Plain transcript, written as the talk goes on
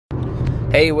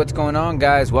Hey, what's going on,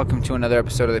 guys? Welcome to another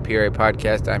episode of the PRA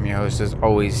Podcast. I'm your host, as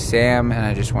always, Sam, and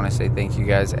I just want to say thank you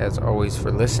guys, as always,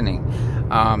 for listening.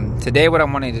 Today, what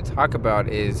I'm wanting to talk about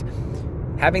is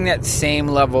having that same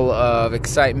level of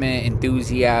excitement,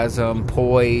 enthusiasm,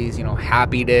 poise,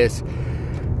 happiness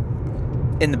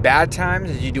in the bad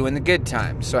times as you do in the good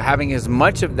times. So having as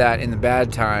much of that in the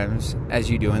bad times as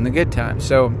you do in the good times.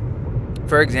 So,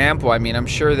 for example, I'm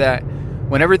sure that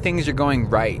whenever things are going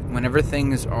right, whenever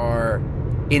things are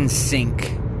in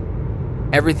sync,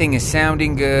 everything is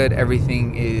sounding good,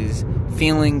 everything is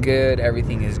feeling good,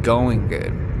 everything is going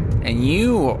good, and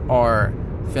you are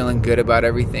feeling good about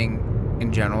everything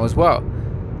in general as well.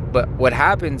 But what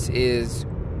happens is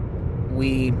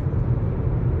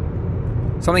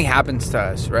something happens to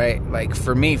us, right? Like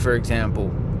for me, for example,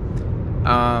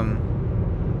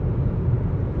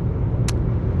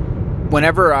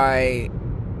 whenever I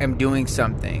am doing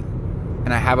something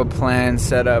and I have a plan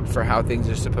set up for how things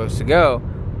are supposed to go,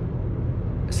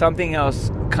 something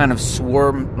else kind of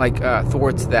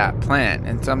thwarts that plan,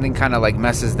 and something kind of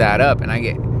messes that up, and I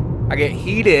get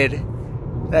heated,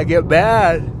 I get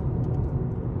mad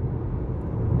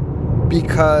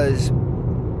because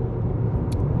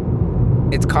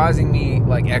it's causing me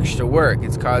extra work,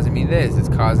 it's causing me this, it's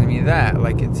causing me that,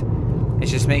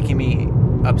 it's just making me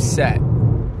upset.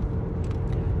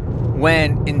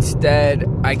 When instead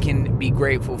I can be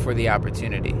grateful for the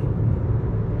opportunity.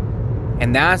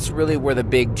 And that's really where the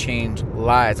big change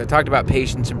lies. I talked about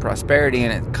patience and prosperity,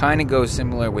 and it kind of goes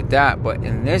similar with that, but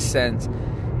in this sense,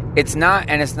 it's not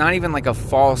even a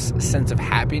false sense of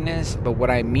happiness, but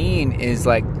what I mean is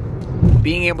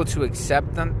being able to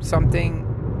accept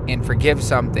something and forgive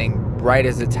something right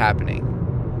as it's happening.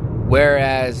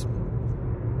 Whereas,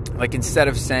 instead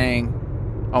of saying,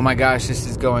 oh my gosh, this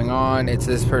is going on, it's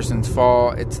this person's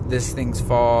fault, it's this thing's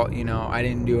fault, I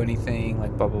didn't do anything, blah,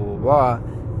 blah, blah, blah.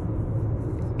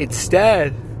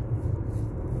 Instead,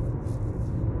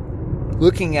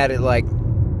 looking at it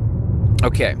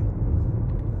okay,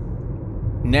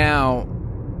 now,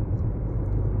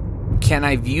 can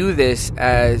I view this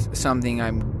as something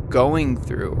I'm going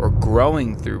through, or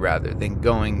growing through rather than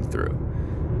going through?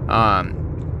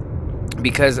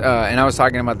 Because, and I was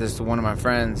talking about this to one of my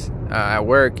friends at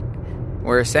work,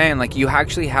 we're saying, you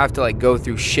actually have to, go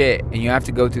through shit, and you have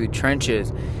to go through the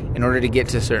trenches in order to get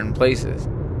to certain places.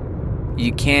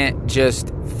 You can't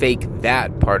just fake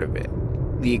that part of it,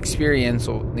 the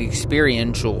experiential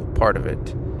part of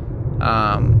it.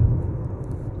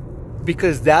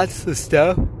 Because that's the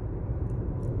stuff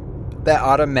that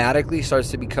automatically starts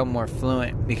to become more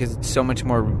fluent, because it's so much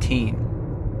more routine.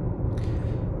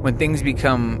 When things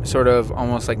become sort of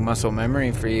almost like muscle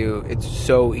memory for you, it's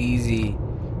so easy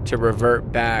to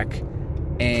revert back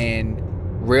and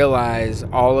realize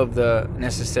all of the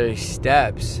necessary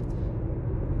steps,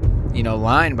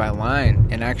 line by line,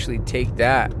 and actually take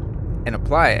that and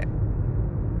apply it.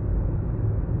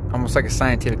 Almost like a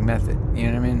scientific method, you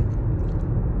know what I mean?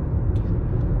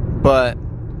 But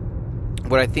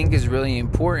what I think is really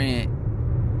important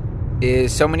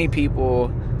is so many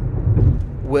people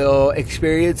will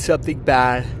experience something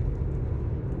bad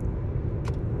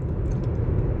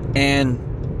and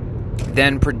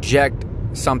then project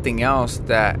something else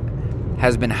that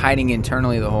has been hiding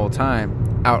internally the whole time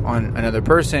out on another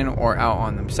person, or out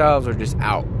on themselves, or just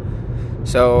out.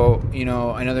 So,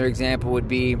 another example would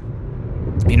be,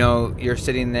 you're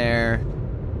sitting there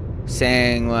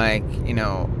saying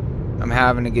I'm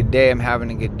having a good day,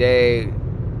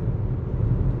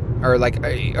 or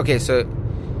okay, so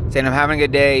saying I'm having a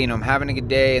good day,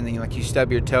 and then you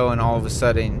stub your toe, and all of a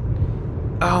sudden,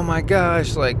 oh my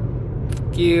gosh, fuck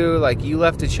you, you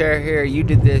left the chair here, you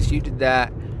did this, you did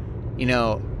that,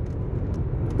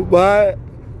 what?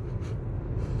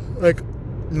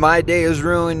 My day is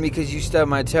ruined because you stubbed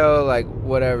my toe,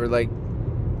 whatever,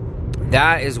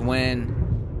 that is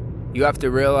when you have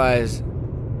to realize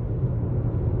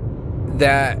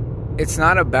that it's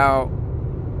not about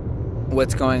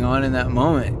what's going on in that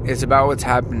moment. It's about what's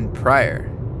happened prior.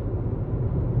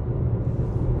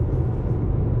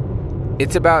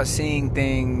 It's about seeing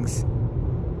things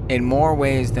in more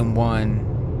ways than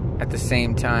one at the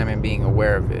same time and being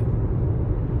aware of it.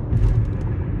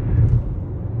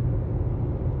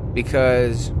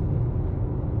 Because,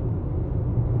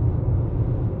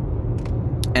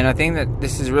 and I think that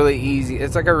this is really easy.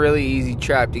 It's a really easy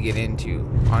trap to get into,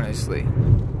 honestly.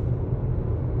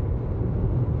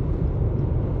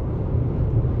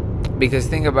 Because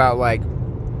think about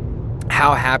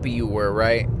how happy you were,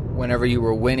 right? Whenever you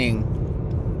were winning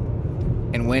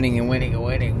and winning and winning and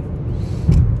winning.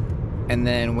 And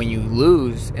then when you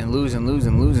lose and lose and lose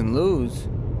and lose and lose,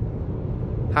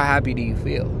 how happy do you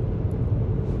feel?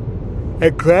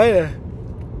 And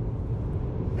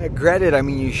granted, I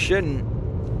mean, you shouldn't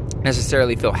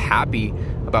necessarily feel happy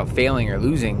about failing or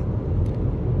losing,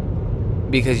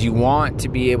 because you want to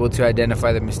be able to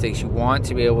identify the mistakes. You want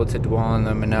to be able to dwell on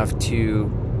them enough to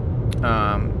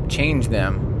change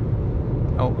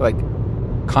them, like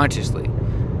consciously.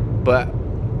 But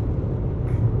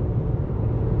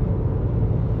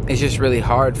it's just really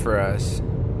hard for us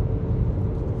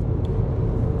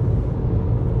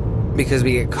because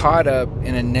we get caught up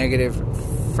in a negative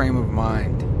frame of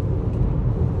mind.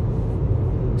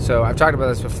 So I've talked about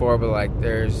this before, but like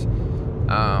there's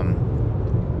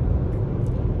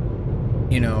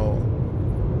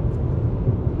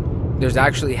there's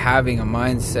actually having a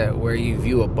mindset where you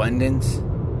view abundance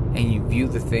and you view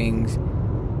the things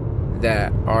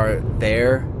that are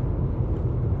there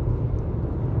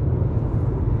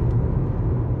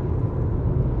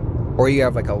or you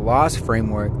have like a loss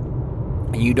framework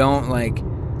and you don't like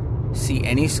see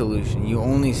any solution. You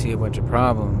only see a bunch of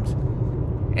problems.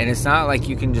 And it's not like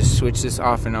you can just switch this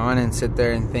off and on and sit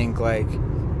there and think like,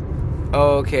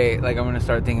 oh, okay, like I'm going to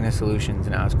start thinking of solutions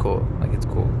and now it's cool. Like it's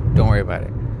cool. Don't worry about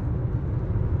it.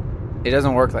 It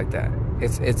doesn't work like that.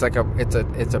 It's like a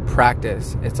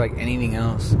practice. It's like anything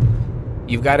else.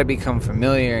 You've got to become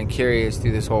familiar and curious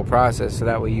through this whole process so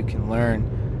that way you can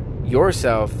learn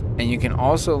yourself and you can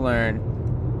also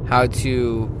learn how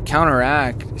to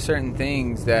counteract certain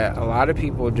things that a lot of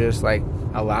people just like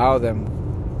allow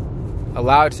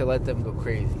to let them go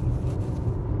crazy.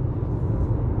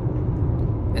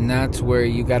 And that's where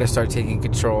you got to start taking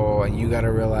control, and you got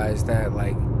to realize that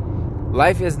like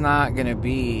life is not going to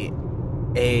be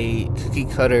a cookie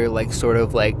cutter, like sort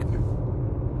of like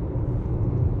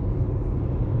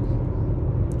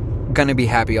gonna be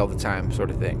happy all the time sort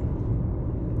of thing.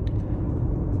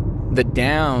 The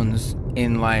downs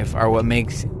in life are what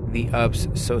makes the ups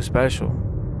so special.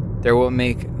 They're what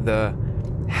make the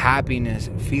happiness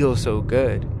feel so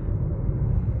good.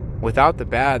 Without the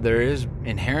bad, there is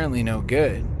inherently no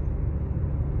good.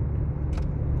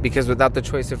 Because without the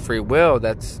choice of free will,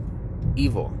 that's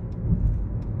evil.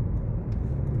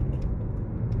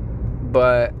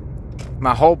 But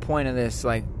my whole point of this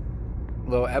like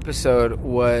little episode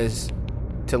was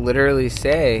to literally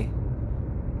say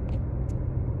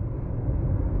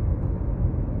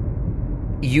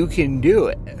you can do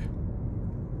it.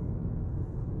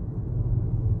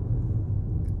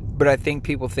 But I think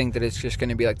people think that it's just going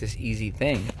to be like this easy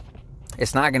thing.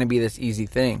 It's not going to be this easy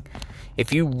thing.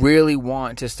 If you really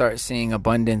want to start seeing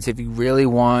abundance, if you really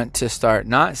want to start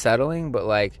not settling, but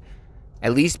like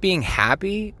at least being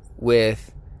happy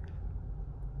with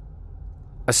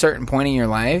a certain point in your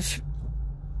life,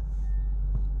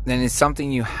 then it's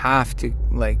something you have to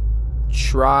like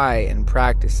try and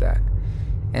practice at.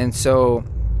 And so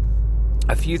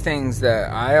a few things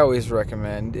that I always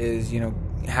recommend is,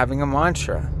 having a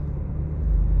mantra.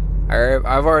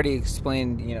 I've already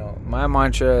explained, my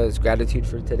mantra is gratitude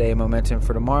for today, momentum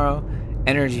for tomorrow,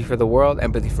 energy for the world,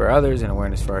 empathy for others, and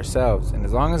awareness for ourselves. And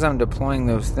as long as I'm deploying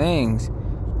those things,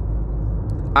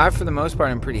 for the most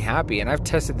part, I'm pretty happy. And I've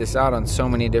tested this out on so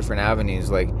many different avenues.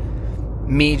 Like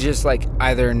me just like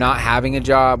either not having a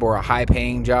job or a high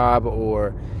paying job,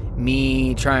 or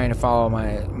me trying to follow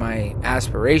my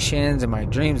aspirations and my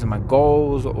dreams and my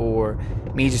goals, or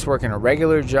me just working a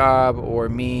regular job, or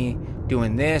me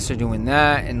doing this or doing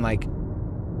that. And like,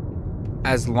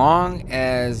 as long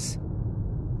as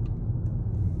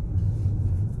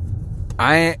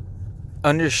I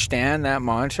understand that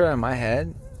mantra in my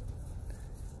head,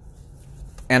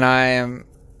 and I am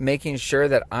making sure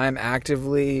that I'm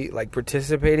actively like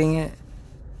participating in it,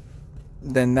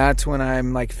 then that's when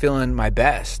I'm like feeling my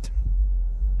best.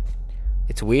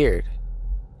 It's weird.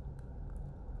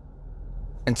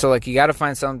 And so like you got to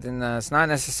find something that's not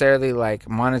necessarily like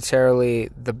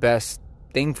monetarily the best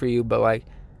thing for you, but like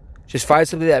just find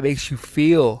something that makes you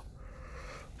feel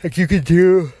like you could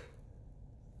do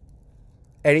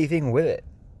anything with it.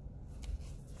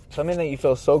 Something that you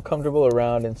feel so comfortable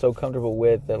around and so comfortable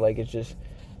with that like it's just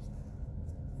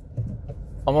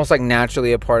almost like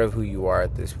naturally a part of who you are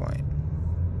at this point.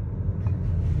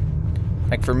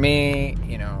 Like for me,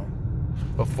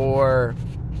 before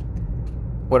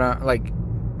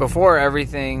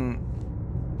everything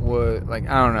was like,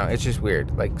 I don't know, it's just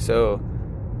weird. Like, so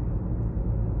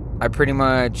I pretty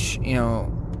much,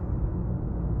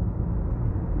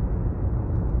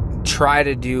 try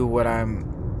to do what I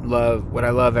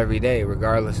love every day,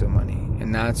 regardless of money.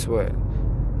 And that's what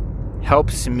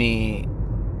helps me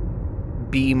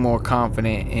be more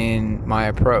confident in my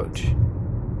approach.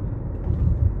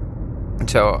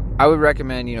 So I would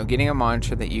recommend, getting a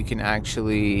mantra that you can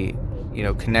actually,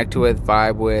 connect with,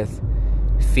 vibe with,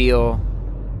 feel.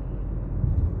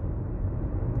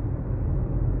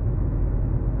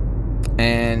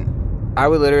 And I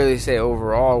would literally say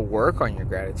overall, work on your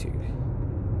gratitude.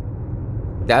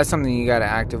 That's something you got to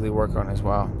actively work on as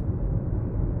well.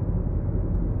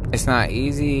 It's not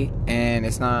easy and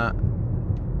it's not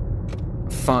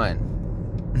fun.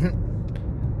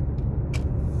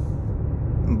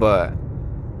 But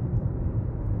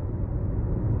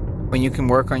when you can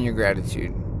work on your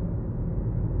gratitude,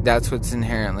 that's what's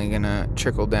inherently going to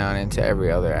trickle down into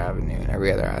every other avenue and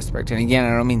every other aspect. And again,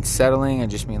 I don't mean settling. I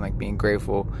just mean like being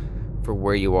grateful for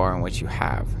where you are and what you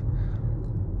have.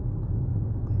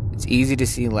 It's easy to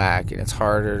see lack and it's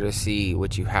harder to see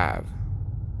what you have.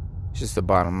 It's just the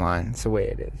bottom line. It's the way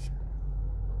it is.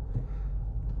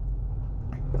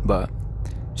 But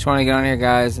just want to get on here,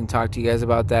 guys, and talk to you guys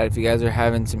about that. If you guys are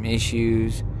having some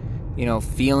issues,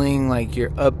 feeling like you're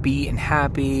upbeat and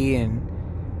happy and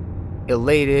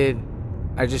elated,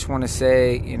 I just want to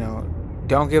say,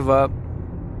 don't give up.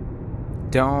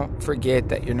 Don't forget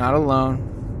that you're not alone.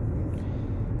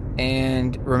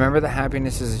 And remember that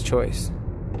happiness is a choice.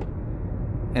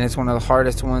 And it's one of the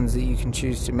hardest ones that you can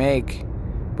choose to make.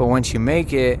 But once you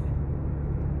make it,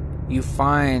 you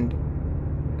find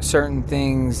certain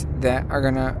things that are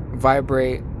going to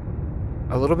vibrate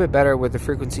a little bit better with the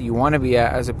frequency you want to be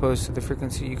at as opposed to the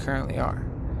frequency you currently are.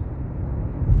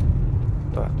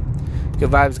 But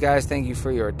good vibes, guys. Thank you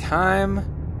for your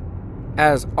time.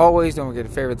 As always, don't forget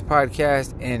to favorite the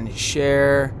podcast and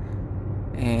share.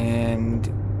 And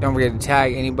don't forget to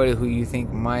tag anybody who you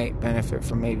think might benefit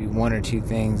from maybe one or two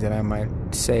things that I might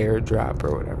say or drop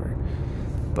or whatever.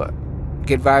 But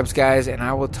good vibes, guys, and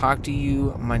I will talk to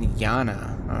you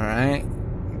mañana. All right?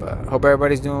 But hope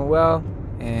everybody's doing well,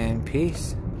 and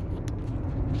peace.